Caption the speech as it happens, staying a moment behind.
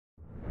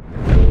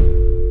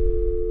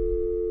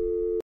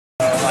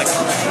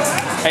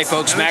Hey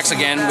folks, Max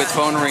again with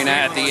Phone Arena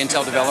at the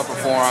Intel Developer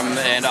Forum,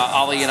 and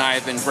Ali and I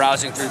have been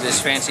browsing through this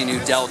fancy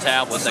new Dell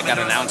tablet that got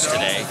announced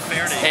today.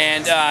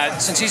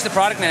 And since he's the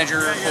product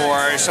manager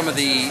for some of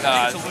the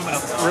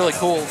really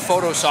cool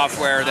photo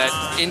software that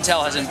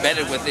Intel has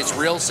embedded with its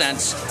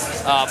RealSense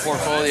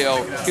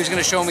portfolio, he was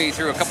going to show me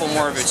through a couple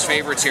more of its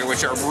favorites here,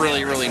 which are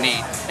really, really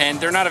neat. And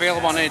they're not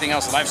available on anything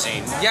else that I've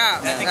seen. Yeah,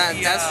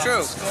 that's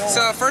true.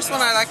 So first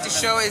one I like to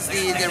show is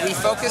the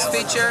refocus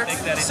feature.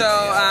 So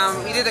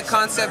we did a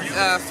concept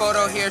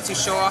photo here to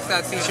show off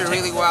that feature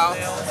really well.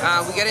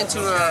 We get into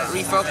a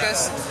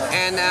refocus,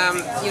 and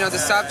you know, the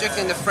subject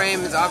in the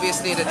frame is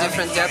obviously at a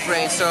different depth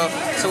range.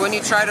 So when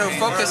you try to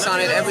focus on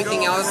it,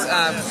 everything else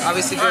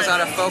obviously goes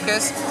out of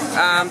focus.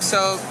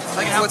 So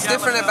what's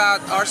different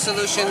about our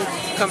solution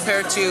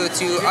compared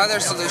to other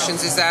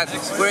solutions is that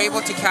we're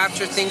able to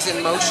capture things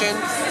in motion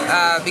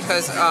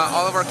because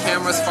all of our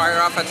cameras fire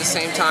off at the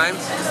same time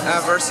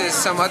versus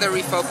some other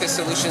refocus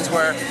solutions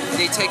where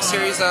they take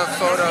series of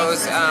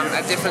photos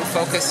at different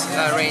focus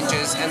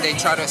ranges and they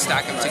try to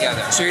stack them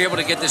together. So you're able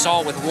to get this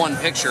all with one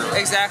picture.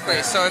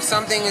 Exactly. So if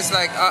something is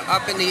like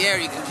up in the air,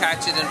 you can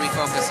catch it and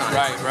refocus on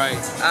it.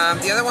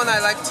 Right. The other one I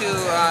like to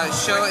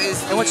show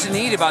is... And what's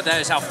neat about that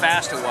is how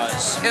fast it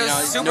was. It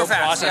was super no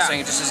fast,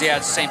 processing, it just says, yeah,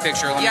 it's the same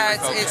picture.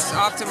 It's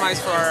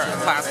optimized for our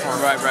platform.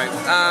 Right.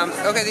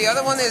 Okay, the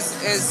other one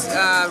is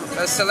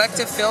a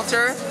selective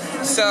filter.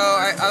 So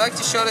I like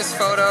to show this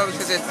photo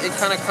because it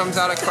kind of comes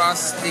out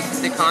across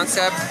the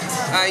concept.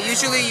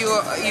 Usually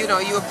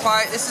you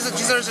apply,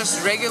 these are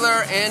just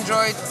regular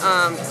Android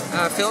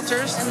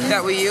filters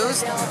that we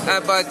use,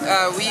 but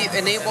we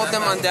enabled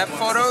them on depth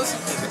photos.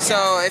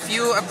 So if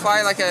you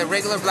apply like a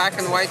regular black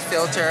and white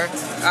filter,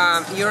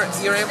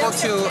 you're able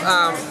to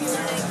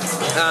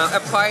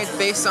apply it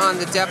based on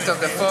the depth of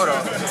the photo.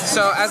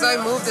 So as I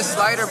move the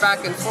slider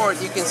back and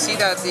forth, you can see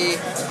that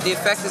the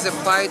effect is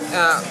applied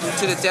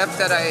to the depth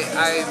that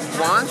I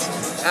want.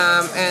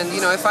 And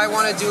you know, if I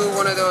want to do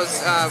one of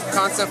those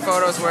concept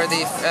photos where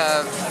the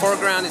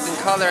foreground is in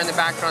color and the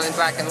background in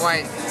black and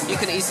white, you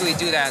can easily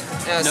do that.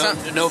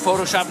 No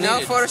Photoshop needed. No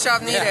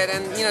Photoshop needed,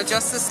 and you know,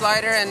 just the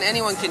slider, and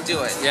anyone can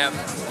do it.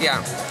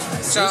 Yeah.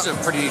 So this is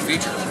a pretty neat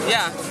feature.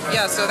 Yeah.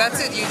 So that's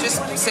it. You just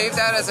save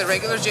that as a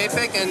regular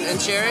JPEG and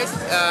share it.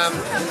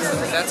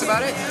 That's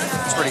about it.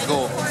 It's pretty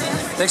cool.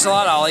 Thanks a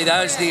lot, Ali.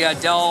 That is the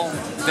Dell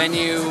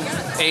Venue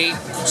 8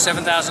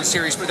 7000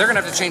 series. They're going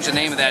to have to change the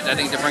name of that, I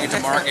think, to bring it to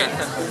market.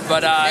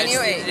 But Venue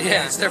 8.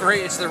 It's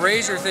the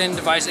razor-thin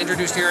device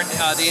introduced here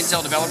at the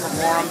Intel Developer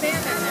Forum.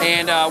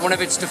 And one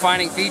of its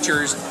defining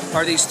features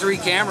are these 3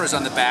 cameras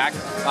on the back,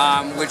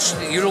 which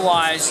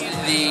utilize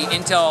the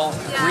Intel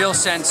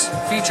RealSense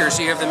feature.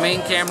 So you have the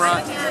main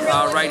camera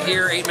right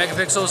here, 8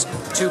 megapixels,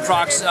 2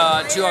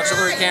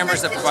 auxiliary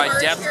cameras that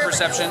provide depth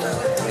perception,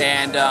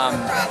 and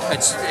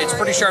it's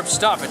pretty sharp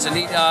stuff. It's a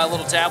neat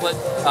little tablet.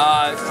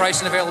 Price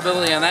and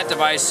availability on that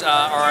device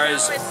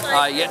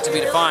are yet to be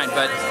defined,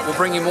 but we'll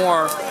bring you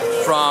more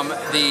from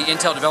the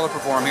Intel Developer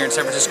Forum here in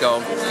San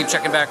Francisco. Keep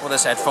checking back with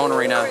us at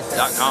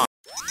phonearena.com.